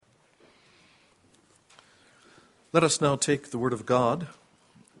Let us now take the Word of God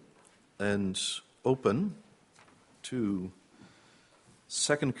and open to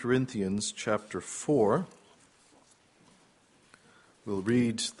 2 Corinthians chapter 4. We'll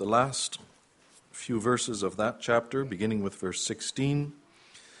read the last few verses of that chapter, beginning with verse 16,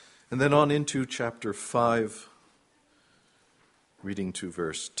 and then on into chapter 5, reading to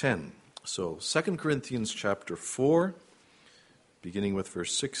verse 10. So 2 Corinthians chapter 4, beginning with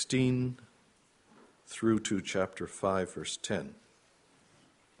verse 16, through to chapter 5, verse 10.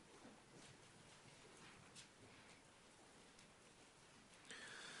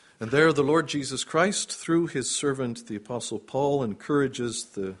 And there the Lord Jesus Christ, through his servant the Apostle Paul, encourages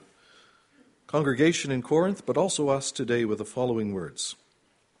the congregation in Corinth, but also us today with the following words.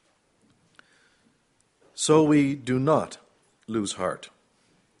 So we do not lose heart.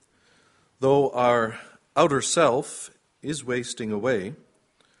 Though our outer self is wasting away,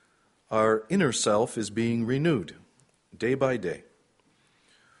 our inner self is being renewed day by day.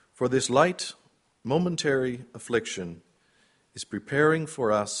 For this light, momentary affliction is preparing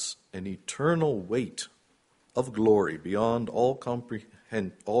for us an eternal weight of glory beyond all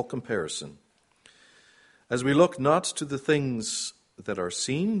comparison, as we look not to the things that are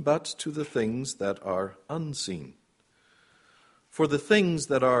seen, but to the things that are unseen. For the things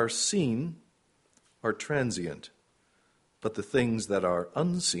that are seen are transient, but the things that are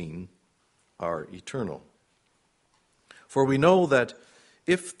unseen are eternal. For we know that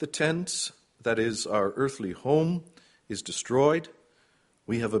if the tent, that is our earthly home, is destroyed,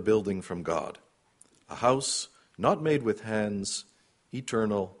 we have a building from God, a house not made with hands,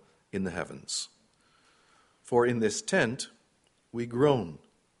 eternal in the heavens. For in this tent we groan,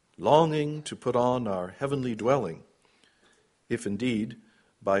 longing to put on our heavenly dwelling, if indeed,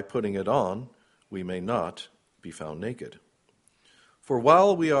 by putting it on, we may not be found naked. For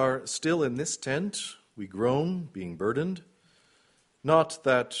while we are still in this tent, we groan, being burdened, not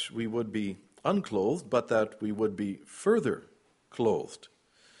that we would be unclothed, but that we would be further clothed,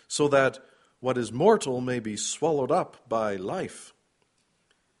 so that what is mortal may be swallowed up by life.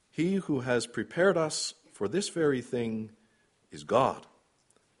 He who has prepared us for this very thing is God,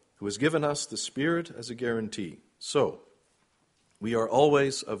 who has given us the Spirit as a guarantee. So, we are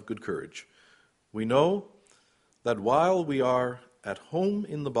always of good courage. We know that while we are at home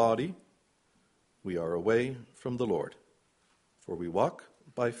in the body, we are away from the Lord, for we walk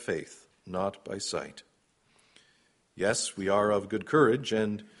by faith, not by sight. Yes, we are of good courage,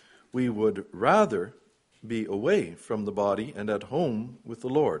 and we would rather be away from the body and at home with the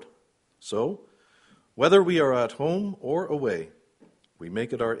Lord. So, whether we are at home or away, we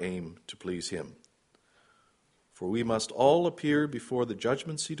make it our aim to please him. For we must all appear before the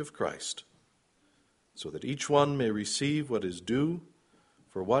judgment seat of Christ, so that each one may receive what is due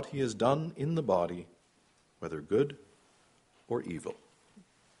for what he has done in the body, whether good or evil.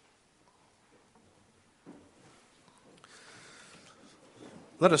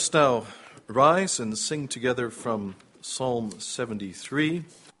 Let us now rise and sing together from Psalm 73.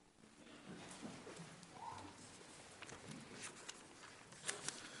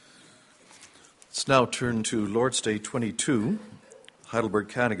 Let's now turn to Lord's Day 22, Heidelberg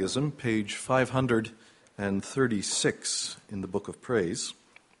Catechism, page 536 in the Book of Praise.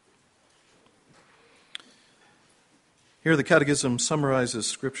 Here the Catechism summarizes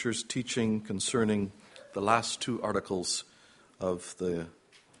Scripture's teaching concerning the last two articles of the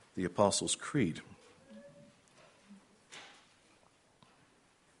Apostles' Creed.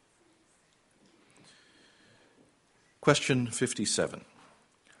 Question 57.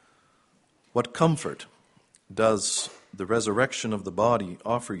 What comfort does the resurrection of the body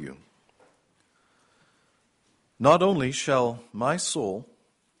offer you? Not only shall my soul,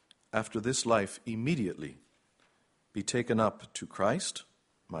 after this life, immediately be taken up to Christ,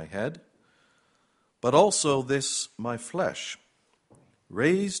 my head, but also this my flesh,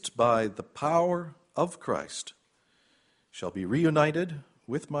 raised by the power of Christ, shall be reunited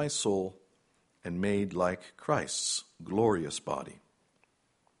with my soul and made like Christ's glorious body.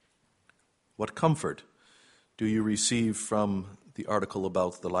 What comfort do you receive from the article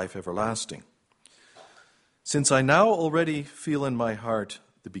about the life everlasting? Since I now already feel in my heart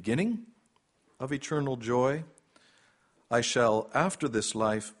the beginning of eternal joy, I shall after this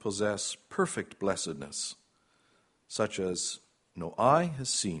life possess perfect blessedness, such as no eye has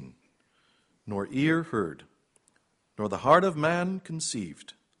seen, nor ear heard, nor the heart of man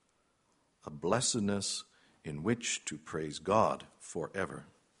conceived, a blessedness in which to praise God forever.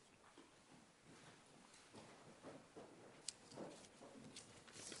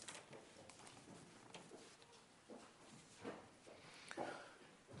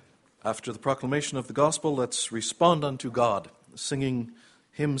 After the proclamation of the gospel, let's respond unto God, singing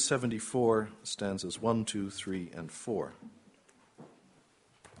hymn 74, stanzas 1, 2, 3, and 4.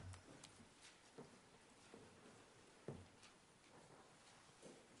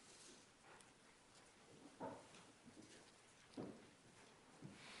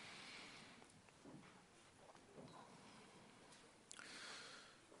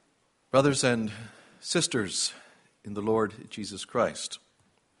 Brothers and sisters in the Lord Jesus Christ,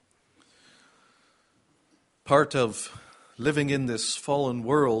 part of living in this fallen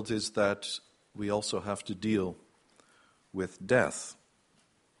world is that we also have to deal with death.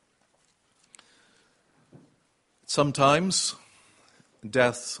 Sometimes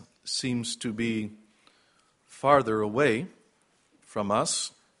death seems to be farther away from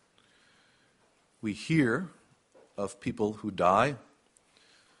us. We hear of people who die.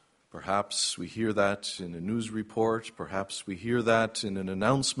 Perhaps we hear that in a news report. Perhaps we hear that in an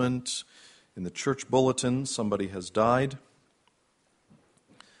announcement in the church bulletin. Somebody has died.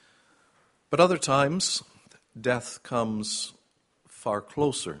 But other times, death comes far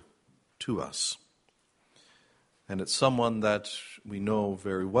closer to us. And it's someone that we know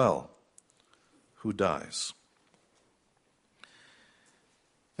very well who dies.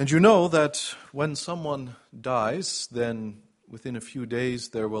 And you know that when someone dies, then within a few days,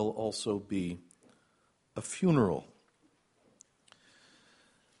 there will also be a funeral.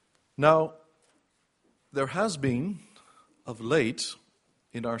 Now, there has been, of late,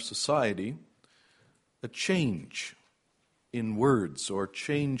 in our society, a change in words or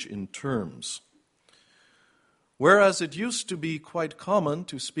change in terms. Whereas it used to be quite common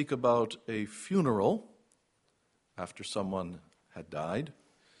to speak about a funeral after someone had died,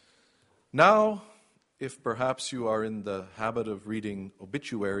 now, if perhaps you are in the habit of reading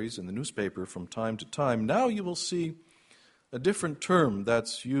obituaries in the newspaper from time to time, now you will see a different term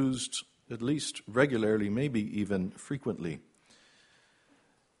that's used at least regularly, maybe even frequently.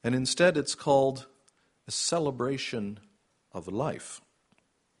 And instead it's called a celebration of life.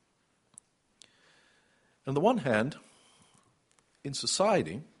 On the one hand, in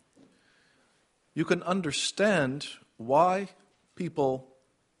society, you can understand why people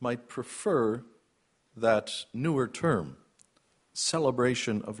might prefer that newer term,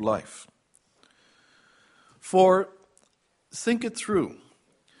 celebration of life. For think it through.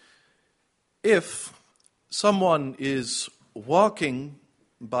 If someone is walking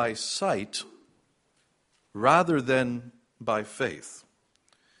by sight rather than by faith,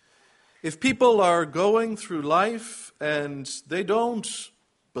 if people are going through life and they don't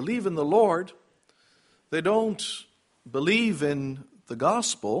believe in the Lord, they don't believe in the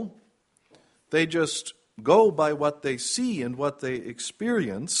gospel, they just go by what they see and what they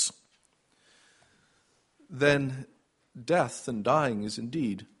experience, then death and dying is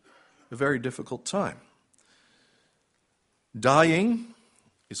indeed a very difficult time. Dying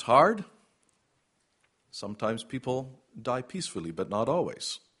is hard. Sometimes people die peacefully, but not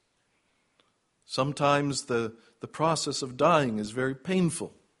always. Sometimes the process of dying is very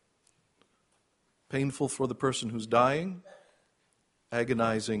painful. Painful for the person who's dying,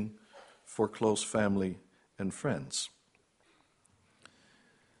 agonizing for close family and friends.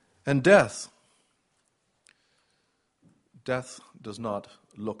 And death does not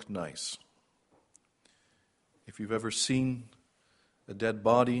look nice. If you've ever seen a dead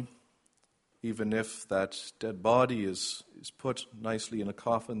body, even if that dead body is put nicely in a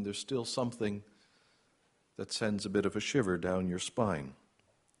coffin, there's still something that sends a bit of a shiver down your spine.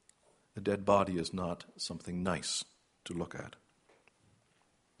 A dead body is not something nice to look at.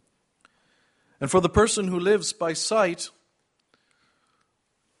 And for the person who lives by sight,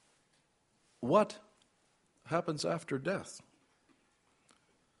 what happens after death?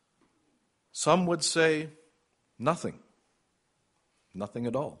 Some would say nothing. Nothing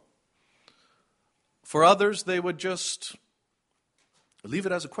at all. For others, they would just leave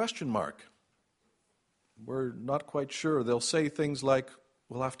it as a question mark. We're not quite sure. They'll say things like,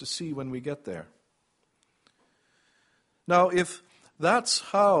 we'll have to see when we get there. Now, if that's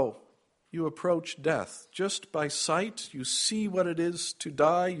how you approach death, just by sight, you see what it is to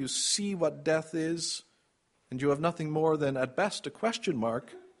die, you see what death is, and you have nothing more than, at best, a question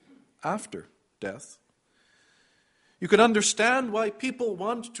mark after death. You can understand why people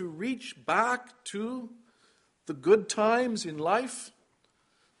want to reach back to the good times in life,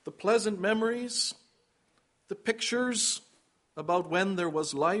 the pleasant memories, the pictures about when there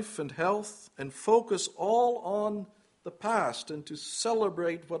was life and health, and focus all on the past and to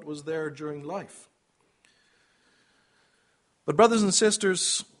celebrate what was there during life. But brothers and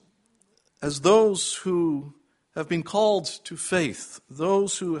sisters, as those who have been called to faith,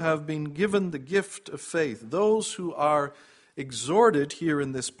 those who have been given the gift of faith, those who are exhorted here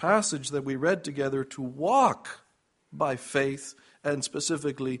in this passage that we read together to walk by faith and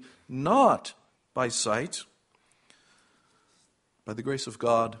specifically not by sight, by the grace of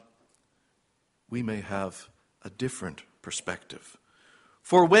God, we may have a different perspective.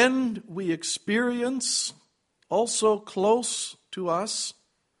 For when we experience also close to us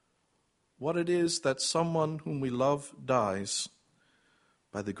what it is that someone whom we love dies,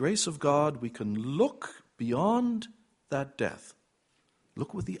 by the grace of God, we can look beyond that death,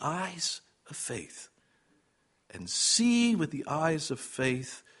 look with the eyes of faith, and see with the eyes of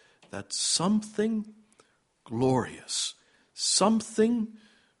faith that something glorious, something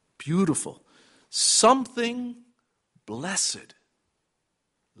beautiful, something blessed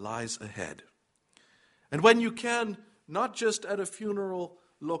lies ahead. And when you can, not just at a funeral,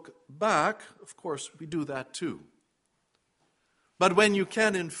 look back, of course we do that too, but when you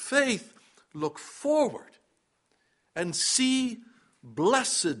can in faith look forward and see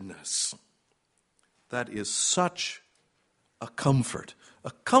blessedness, that is such a comfort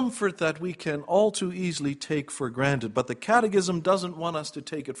that we can all too easily take for granted. But the Catechism doesn't want us to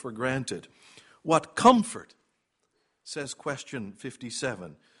take it for granted. What comfort, says question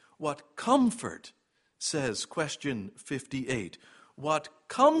 57. What comfort, says question 58. What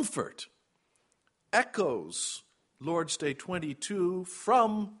comfort echoes Lord's Day 22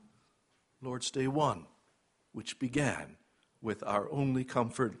 from Lord's Day 1, which began with our only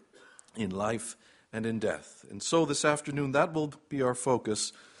comfort in life and in death. And so this afternoon, that will be our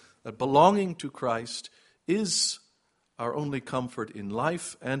focus, that belonging to Christ is our only comfort in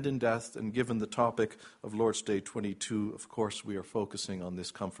life and in death. And given the topic of Lord's Day 22, of course, we are focusing on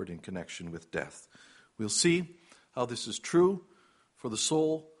this comfort in connection with death. We'll see how this is true for the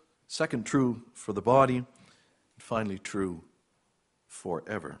soul, second true for the body, and finally true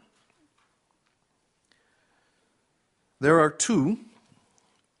forever. There are two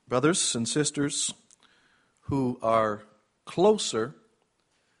brothers and sisters who are closer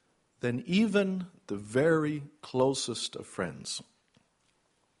than even the very closest of friends.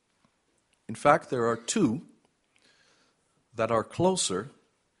 In fact, there are two that are closer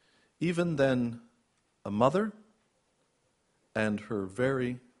even than a mother and her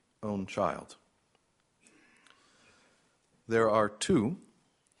very own child. There are two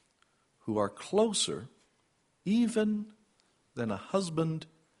who are closer even than a husband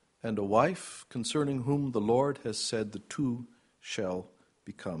and a wife, concerning whom the Lord has said the two shall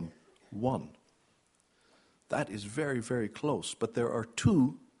become one. That is very, very close. But there are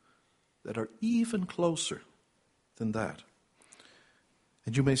two that are even closer than that.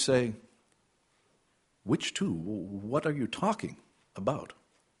 And you may say, which two? What are you talking about?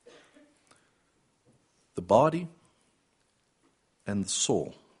 The body and the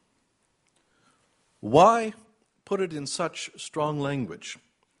soul. Why put it in such strong language?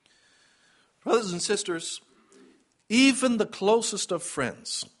 Brothers and sisters, even the closest of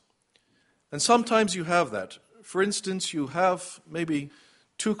friends, and sometimes you have that. For instance, you have maybe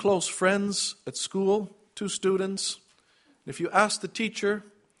two close friends at school, two students. If you ask the teacher,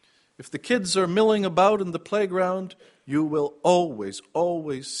 if the kids are milling about in the playground, you will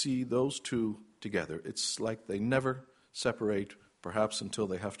always see those two together. It's like they never separate, perhaps until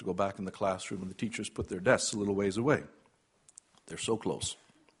they have to go back in the classroom and the teachers put their desks a little ways away. They're so close.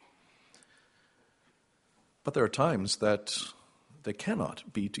 But there are times that they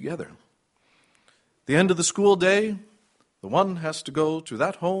cannot be together. The end of the school day, the one has to go to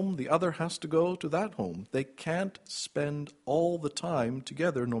that home, the other has to go to that home. They can't spend all the time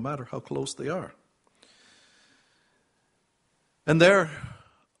together, no matter how close they are. And there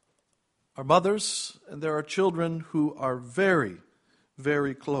are mothers and there are children who are very,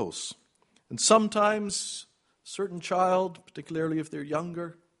 very close. And sometimes a certain child, particularly if they're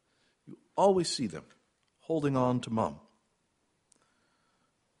younger, you always see them holding on to mom.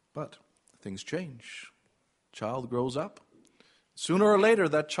 But things change. Child grows up. Sooner or later,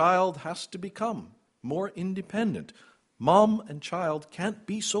 that child has to become more independent. Mom and child can't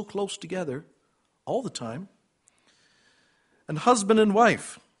be so close together all the time. And husband and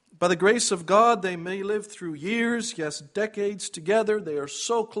wife, by the grace of God, they may live through years, yes, decades together. They are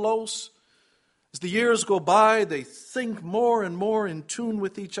so close. As the years go by, they think more and more in tune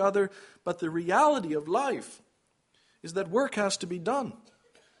with each other. But the reality of life is that work has to be done.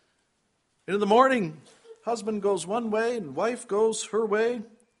 And in the morning, husband goes one way and wife goes her way.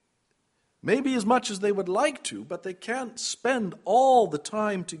 Maybe as much as they would like to, but they can't spend all the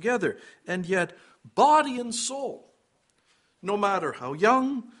time together. And yet, body and soul, no matter how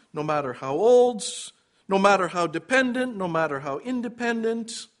young, no matter how old, No matter how dependent, no matter how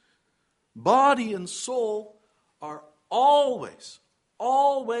independent, body and soul are always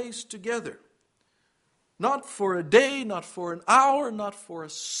together. Not for a day, not for an hour, not for a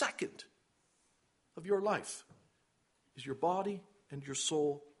second of your life is your body and your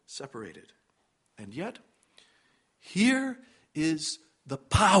soul separated. And yet, here is the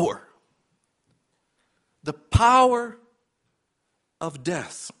power of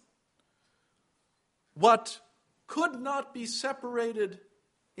death. What could not be separated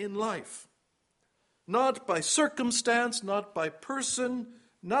in life, not by circumstance, not by person,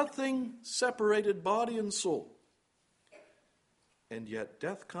 nothing separated body and soul. And yet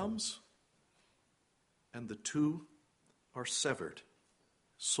death comes, and the two are severed.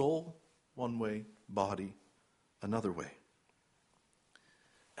 Soul one way, body another way.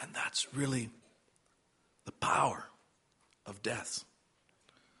 And that's really the power of death.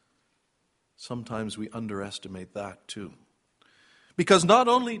 Sometimes we underestimate that too. Because not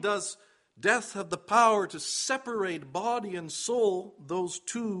only does death have the power to separate body and soul, those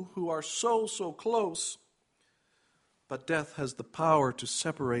two who are so close, but death has the power to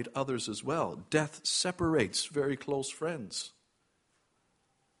separate others as well. Death separates very close friends.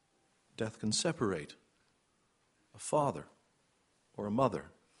 Death can separate a father or a mother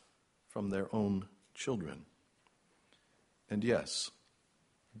from their own children. And yes,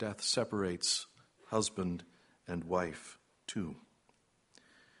 death separates husband and wife too.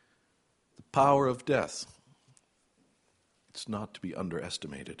 The power of death, it's not to be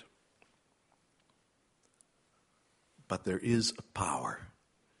underestimated. But there is a power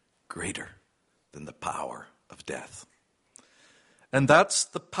greater than the power of death. And that's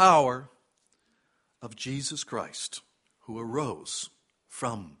the power of Jesus Christ, who arose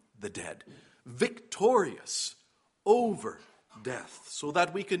from the dead, victorious over death, so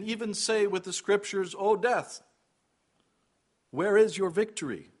that we can even say with the Scriptures, "O death, where is your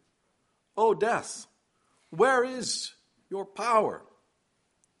victory? O death, where is your power?"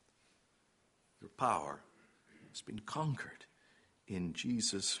 Your power has been conquered in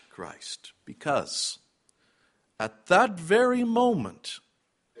Jesus Christ, because at that very moment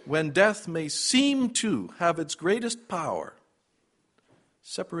when death may seem to have its greatest power,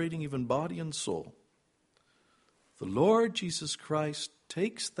 separating even body and soul, the Lord Jesus Christ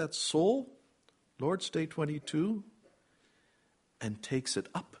takes that soul, Lord's Day 22, and takes it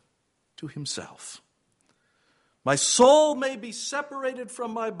up to himself. My soul may be separated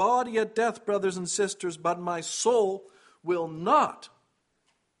from my body at death, brothers and sisters, but my soul will not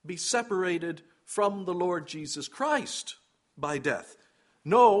be separated from the Lord Jesus Christ by death.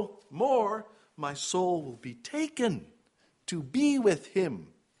 No more, my soul will be taken to be with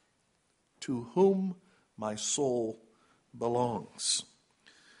him to whom my soul belongs.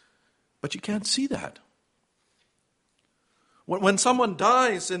 But you can't see that. When someone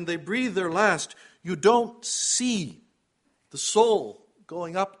dies and they breathe their last, you don't see the soul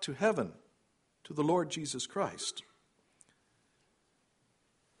going up to heaven, to the Lord Jesus Christ.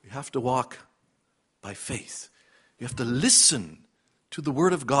 You have to walk by faith. You have to listen to the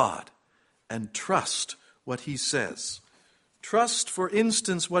Word of God and trust what He says. Trust, for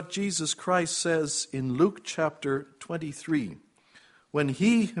instance, what Jesus Christ says in Luke chapter 23, when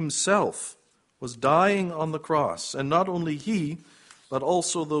He Himself was dying on the cross, and not only He, but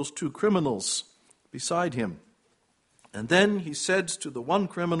also those two criminals beside Him. And then He said to the one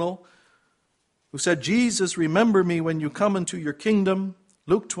criminal who said, "Jesus, remember me when you come into your kingdom."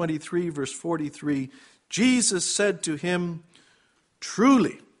 Luke 23, verse 43, Jesus said to him,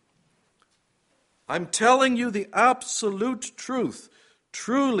 "Truly, I'm telling you the absolute truth.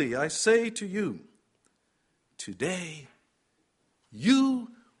 Truly, I say to you, today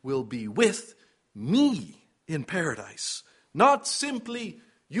you will be with me in paradise." Not simply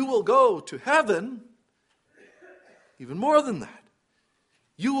you will go to heaven, even more than that.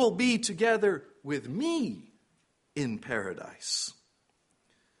 You will be together with me in paradise.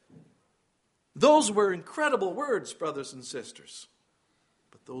 Those were incredible words, brothers and sisters.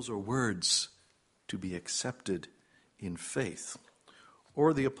 But those are words to be accepted in faith.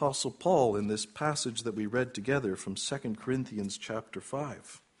 Or the Apostle Paul in this passage that we read together from 2 Corinthians chapter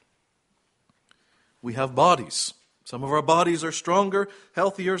 5. We have bodies. Some of our bodies are stronger,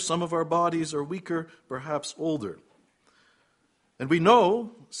 healthier. Some of our bodies are weaker, perhaps older. And we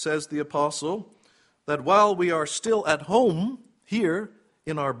know, says the apostle, that while we are still at home here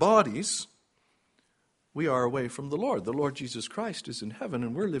in our bodies, we are away from the Lord. The Lord Jesus Christ is in heaven,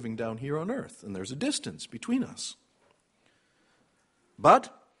 and we're living down here on earth, and there's a distance between us.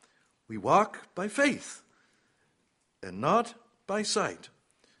 But we walk by faith and not by sight.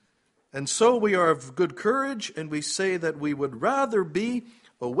 And so we are of good courage, and we say that we would rather be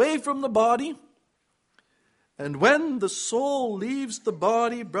away from the body. And when the soul leaves the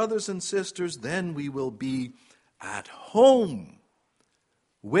body, brothers and sisters, then we will be at home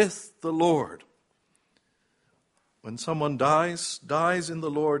with the Lord. When someone dies in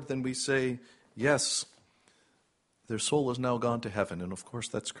the Lord, then we say, yes, their soul has now gone to heaven. And of course,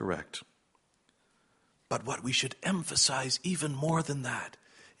 that's correct. But what we should emphasize even more than that,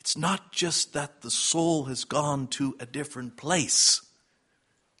 it's not just that the soul has gone to a different place,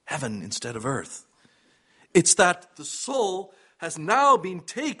 heaven instead of earth. It's that the soul has now been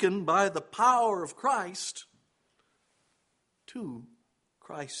taken by the power of Christ to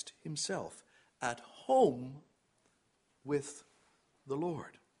Christ himself, at home with the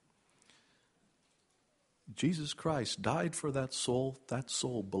Lord. Jesus Christ died for that soul. That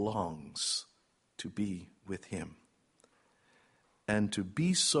soul belongs to be with him. And to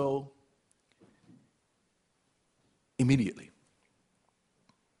be so immediately.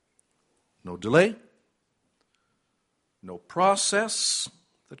 No delay. No process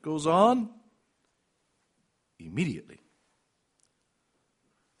that goes on. Immediately.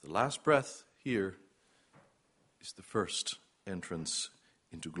 The last breath here is the first entrance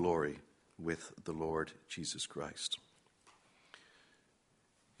into glory with the Lord Jesus Christ.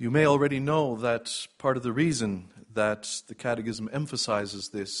 You may already know that part of the reason that the Catechism emphasizes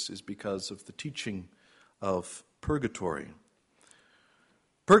this is because of the teaching of purgatory.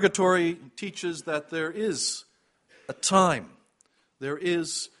 Purgatory teaches that there is a time, there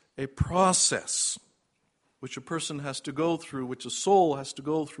is a process which a person has to go through, which a soul has to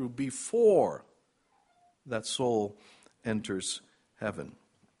go through before that soul enters heaven.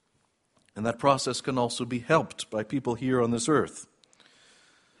 And that process can also be helped by people here on this earth.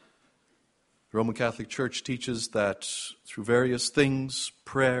 The Roman Catholic Church teaches that through various things,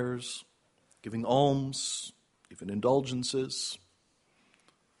 prayers, giving alms, even indulgences,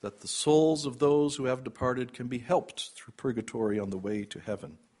 that the souls of those who have departed can be helped through purgatory on the way to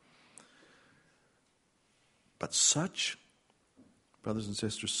heaven. But such, brothers and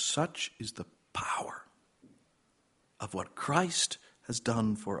sisters, such is the power of what Christ has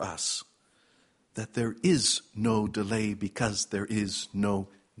done for us, that there is no delay because there is no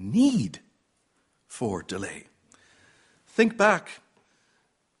need for delay. Think back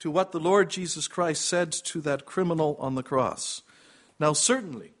to what the Lord Jesus Christ said to that criminal on the cross. Now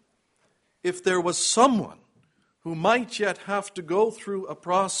certainly, if there was someone who might yet have to go through a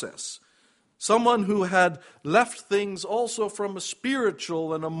process, someone who had left things also from a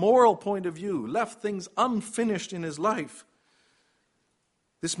spiritual and a moral point of view, left things unfinished in his life,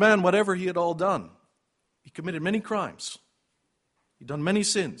 this man, whatever he had all done, he committed many crimes. He'd done many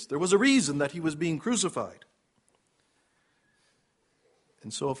sins. There was a reason that he was being crucified.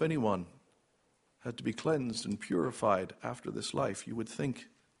 And so if anyone had to be cleansed and purified after this life, you would think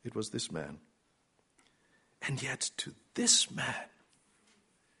it was this man. And yet to this man,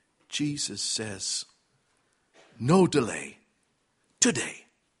 Jesus says, no delay. Today,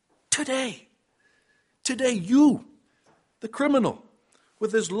 you, the criminal,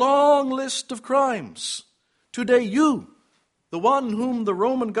 with his long list of crimes, today you, the one whom the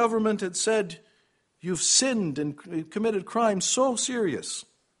Roman government had said, you've sinned and committed crimes so serious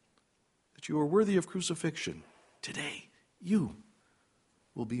that you are worthy of crucifixion. Today, you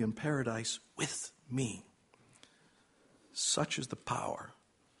will be in paradise with me. Such is the power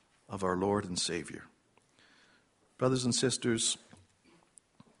of our Lord and Savior. Brothers and sisters,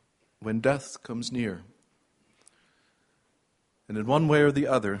 when death comes near, and in one way or the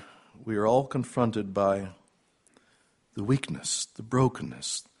other, we are all confronted by the weakness, the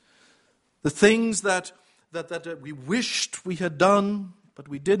brokenness, the things that we wished we had done, but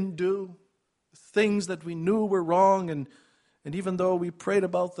we didn't do, the things that we knew were wrong, and even though we prayed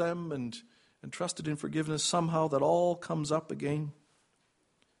about them and trusted in forgiveness, somehow that all comes up again.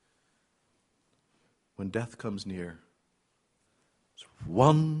 When death comes near, there's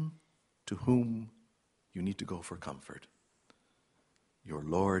one to whom you need to go for comfort. Your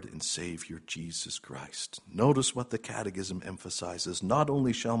Lord and Savior, Jesus Christ. Notice what the Catechism emphasizes. Not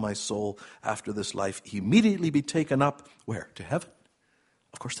only shall my soul after this life immediately be taken up, where? To heaven?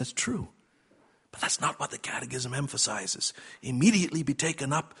 Of course, that's true. But that's not what the Catechism emphasizes. Immediately be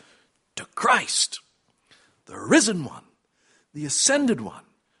taken up to Christ, the risen one, the ascended one,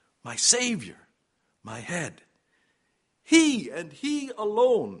 my Savior, my head. He and He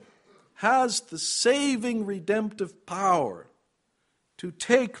alone has the saving redemptive power to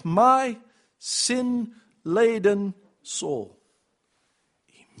take my sin-laden soul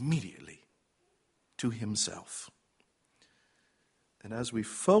immediately to Himself. And as we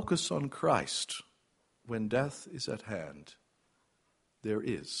focus on Christ, when death is at hand, there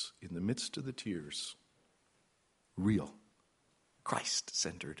is, in the midst of the tears, real,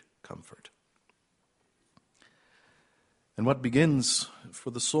 Christ-centered comfort. And what begins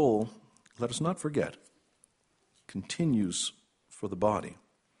for the soul, let us not forget, continues for the body.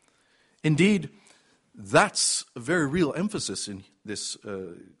 Indeed, that's a very real emphasis in this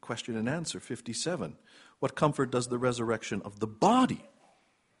question and answer 57. What comfort does the resurrection of the body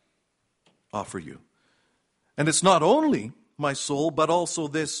offer you? And it's not only my soul, but also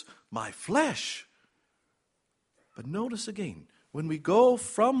this, my flesh. But notice again, when we go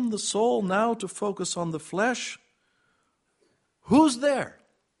from the soul now to focus on the flesh, who's there?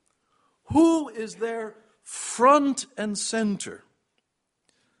 Who is there front and center?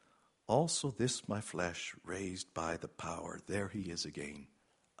 Also this, my flesh, raised by the power, there he is again,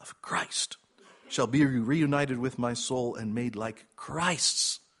 of Christ, shall be reunited with my soul and made like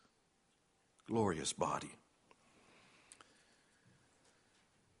Christ's glorious body.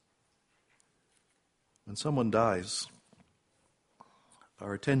 When someone dies,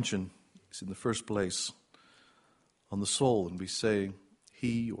 our attention is in the first place on the soul, and we say,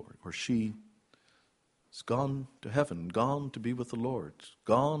 he or she is gone to heaven, gone to be with the Lord,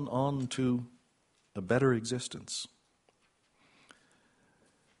 gone on to a better existence.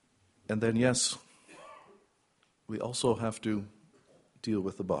 And then, yes, we also have to deal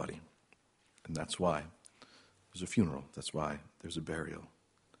with the body. And that's why there's a funeral. That's why there's a burial.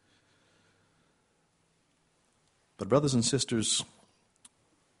 But brothers and sisters,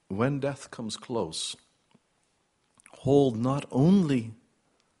 when death comes close, hold not only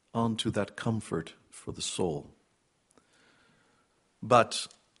onto that comfort for the soul, but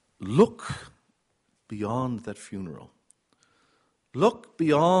look beyond that funeral. Look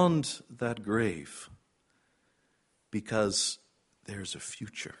beyond that grave, because there's a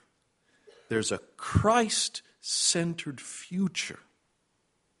future. There's a Christ-centered future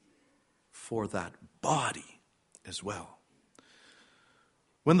for that body as well.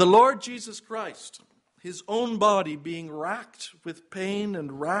 When the Lord Jesus Christ, his own body being racked with pain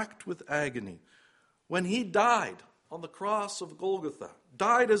and racked with agony, when he died on the cross of Golgotha,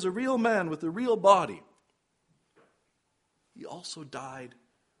 died as a real man with a real body, he also died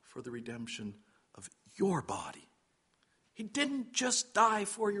for the redemption of your body. He didn't just die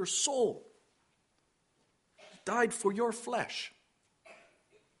for your soul. He died for your flesh.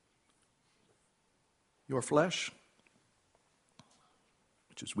 Your flesh,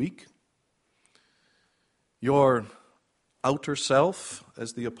 which is weak. Your outer self,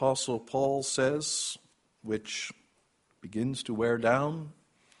 as the Apostle Paul says, which begins to wear down.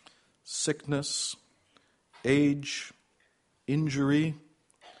 Sickness, age, injury,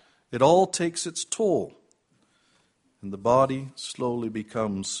 it all takes its toll. And the body slowly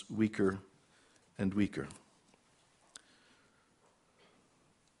becomes weaker and weaker.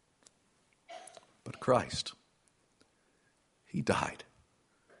 But Christ, he died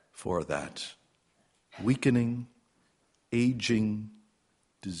for that weakening, aging,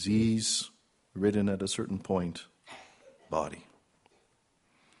 disease-ridden at a certain point body.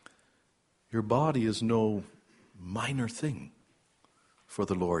 Your body is no minor thing for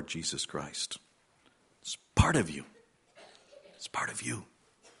the Lord Jesus Christ. It's part of you. It's part of you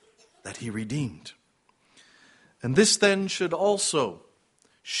that he redeemed. And this then should also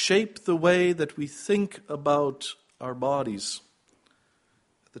shape the way that we think about our bodies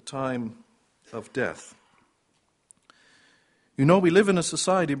at the time of death. You know, we live in a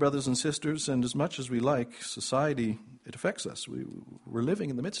society, brothers and sisters, and as much as we like society, it affects us. We're living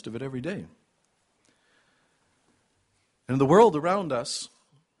in the midst of it every day. And in the world around us,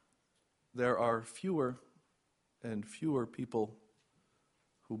 there are fewer and fewer people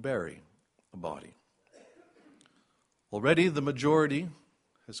who bury a body. Already the majority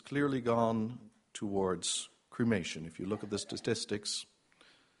has clearly gone towards cremation. If you look at the statistics,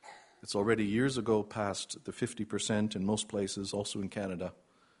 it's already years ago past the 50% in most places, also in Canada.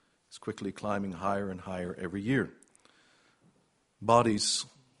 It's quickly climbing higher and higher every year. Bodies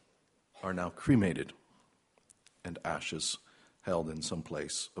are now cremated and ashes held in some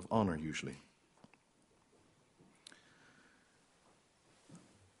place of honor usually.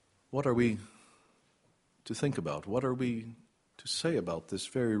 What are we to think about? What are we to say about this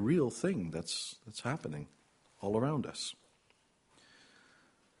very real thing that's happening all around us?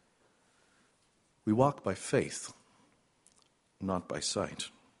 We walk by faith, not by sight.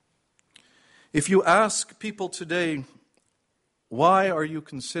 If you ask people today, why are you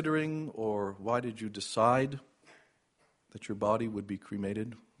considering or why did you decide that your body would be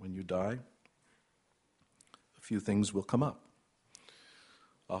cremated when you die? A few things will come up.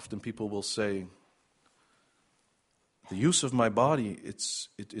 Often people will say, the use of my body, it's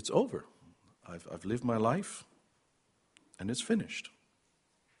over. I've lived my life, and it's finished.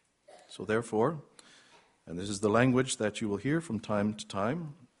 So therefore, and this is the language that you will hear from time to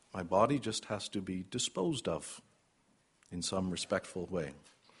time, my body just has to be disposed of in some respectful way.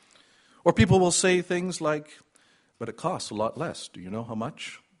 Or people will say things like, but it costs a lot less. Do you know how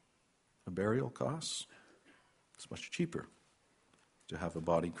much a burial costs? It's much cheaper to have a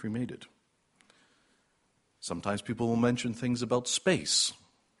body cremated. Sometimes people will mention things about space.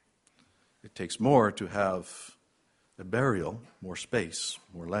 It takes more to have a burial, more space,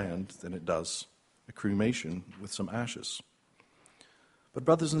 more land, than it does a cremation with some ashes. But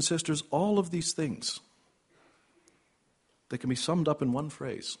brothers and sisters, all of these things, they can be summed up in one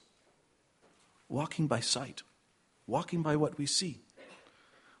phrase: walking by sight, walking by what we see.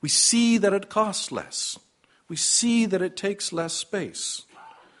 We see that it costs less. We see that it takes less space.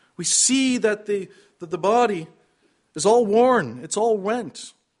 We see that the body is all worn, it's all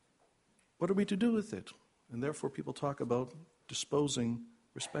rent. What are we to do with it? And therefore people talk about disposing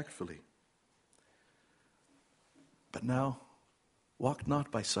respectfully. But now, walk not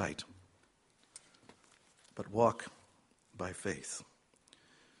by sight, but walk by faith.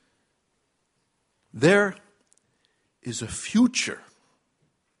 There is a future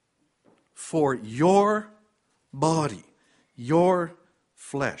for your body, your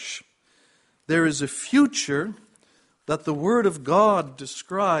flesh. There is a future that the Word of God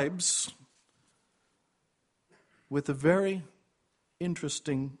describes with a very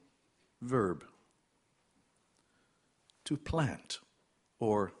interesting verb: to plant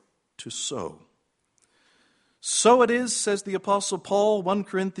or to sow. So it is, says the Apostle Paul, 1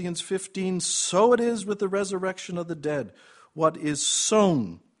 Corinthians 15, so it is with the resurrection of the dead. What is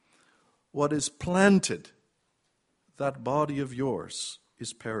sown, what is planted, that body of yours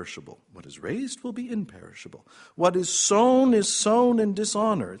is perishable. What is raised will be imperishable. What is sown in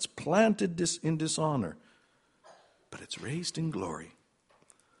dishonor. It's planted in dishonor, but it's raised in glory.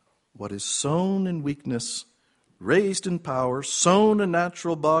 What is sown in weakness, raised in power, sown a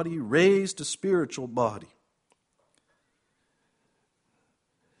natural body, raised a spiritual body.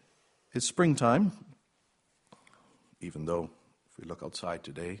 It's springtime, even though if we look outside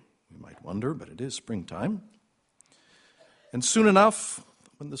today, we might wonder, but it is springtime. And soon enough,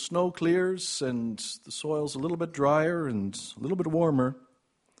 when the snow clears and the soil's a little bit drier and a little bit warmer,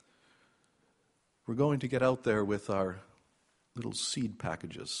 we're going to get out there with our little seed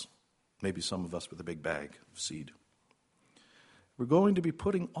packages. Maybe some of us with a big bag of seed. We're going to be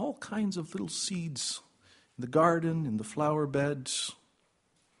putting all kinds of little seeds in the garden, in the flower beds,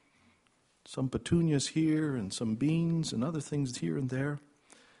 some petunias here and some beans and other things here and there.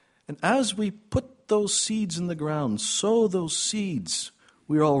 And as we put those seeds in the ground, sow those seeds,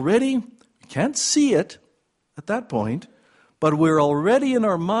 we're already, we can't see it at that point, but we're already in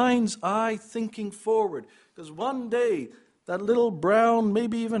our mind's eye thinking forward. Because one day, that little brown,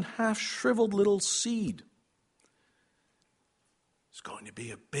 maybe even half-shriveled little seed is going to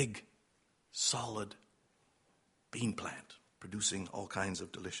be a big, solid bean plant, producing all kinds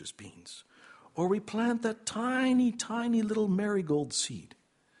of delicious beans. Or we plant that tiny, tiny little marigold seed.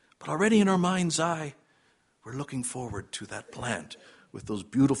 But already in our mind's eye, we're looking forward to that plant with those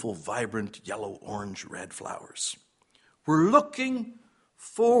beautiful, vibrant, yellow, orange, red flowers. We're looking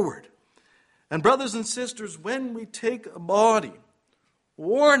forward. And brothers and sisters, when we take a body,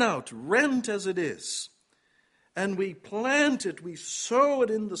 worn out, rent as it is, and we plant it, we sow it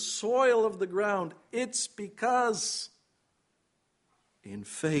in the soil of the ground, it's because in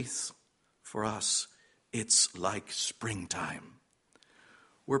faith, for us, it's like springtime.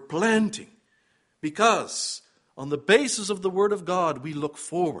 We're planting because on the basis of the Word of God, we look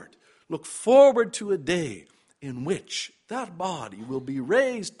forward to a day in which that body will be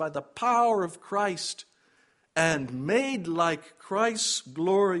raised by the power of Christ and made like Christ's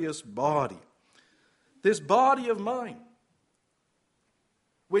glorious body. This body of mine,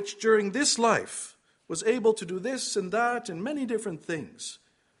 which during this life was able to do this and that and many different things,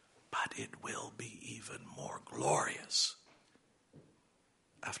 but it will be even more glorious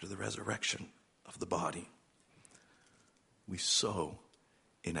after the resurrection of the body. We sow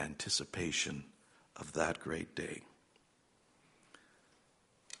in anticipation of that great day.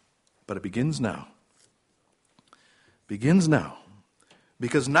 But it begins now. Begins now.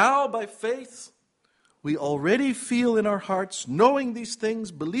 Because now, by faith, we already feel in our hearts, knowing these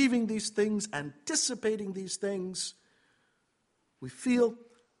things, believing these things, anticipating these things, we feel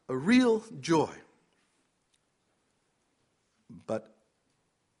a real joy, but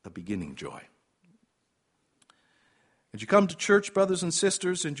a beginning joy. And you come to church, brothers and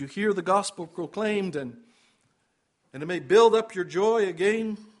sisters, and you hear the gospel proclaimed, and it may build up your joy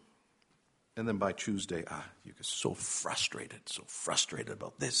again. And then by Tuesday, you get so frustrated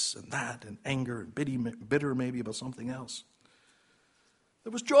about this and that, and anger and bitter maybe about something else.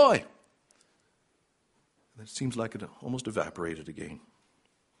 There was joy. And it seems like it almost evaporated again.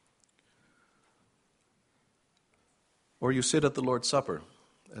 Or you sit at the Lord's Supper,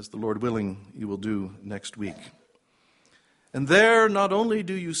 as the Lord willing you will do next week. And there not only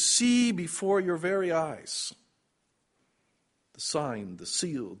do you see before your very eyes the sign, the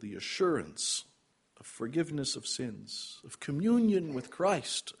seal, the assurance of forgiveness of sins, of communion with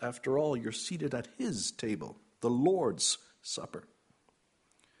Christ. After all, you're seated at His table, the Lord's Supper.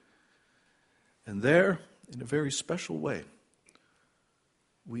 And there, in a very special way,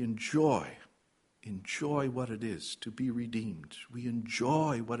 we enjoy what it is to be redeemed. We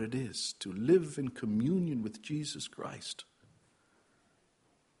enjoy what it is to live in communion with Jesus Christ.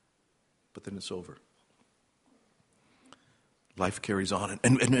 But then it's over. Life carries on,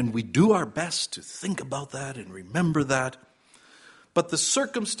 and we do our best to think about that and remember that. But the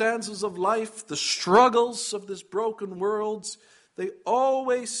circumstances of life, the struggles of this broken world, they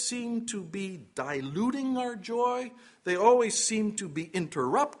always seem to be diluting our joy. They always seem to be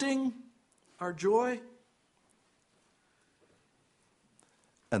interrupting our joy.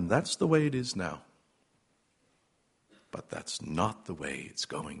 And that's the way it is now. But that's not the way it's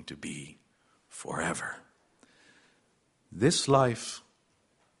going to be forever. This life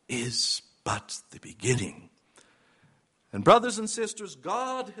is but the beginning. And brothers and sisters,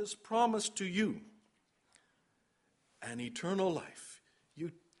 God has promised to you an eternal life.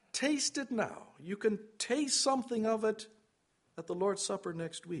 You taste it now. You can taste something of it at the Lord's Supper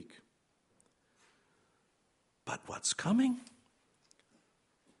next week. But what's coming?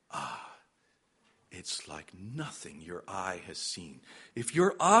 It's like nothing your eye has seen. If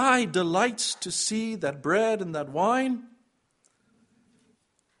your eye delights to see that bread and that wine,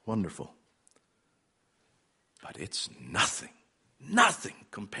 wonderful. But it's nothing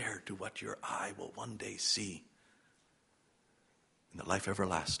compared to what your eye will one day see in the life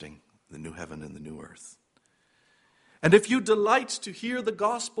everlasting, the new heaven and the new earth. And if you delight to hear the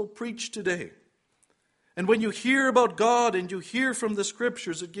gospel preached today, and when you hear about God and you hear from the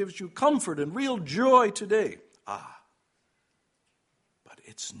Scriptures, it gives you comfort and real joy today. But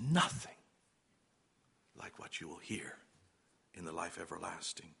it's nothing like what you will hear in the life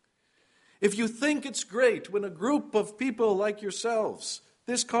everlasting. If you think it's great when a group of people like yourselves,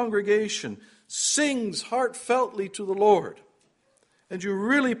 this congregation, sings heartfeltly to the Lord, and you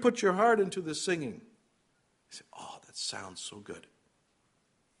really put your heart into the singing, you say, that sounds so good.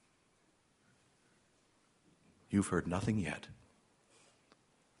 You've heard nothing yet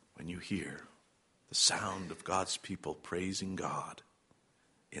when you hear the sound of God's people praising God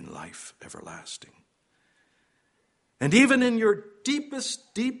in life everlasting. And even in your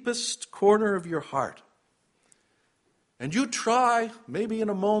deepest corner of your heart, and you try, maybe in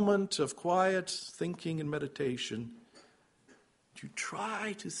a moment of quiet thinking and meditation, you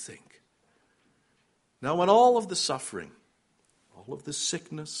try to think. Now, when all of the suffering, all of the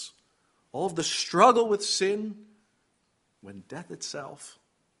sickness, all of the struggle with sin, when death itself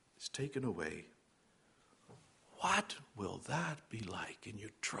is taken away, what will that be like? And you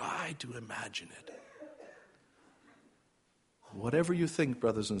try to imagine it. Whatever you think,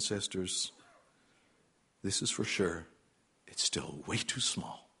 brothers and sisters, this is for sure, it's still way too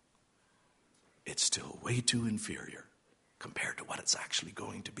small. It's still way too inferior compared to what it's actually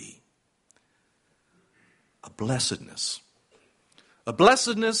going to be. A blessedness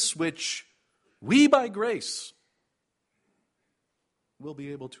which we by grace will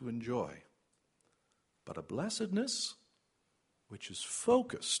be able to enjoy, but a blessedness which is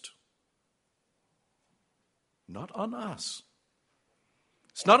focused not on us.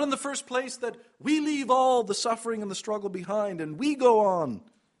 It's not in the first place that we leave all the suffering and the struggle behind and we go on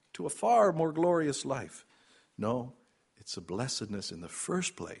to a far more glorious life. No, it's a blessedness in the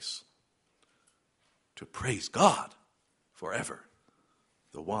first place to praise God forever,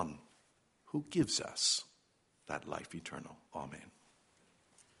 the one who gives us that life eternal. Amen.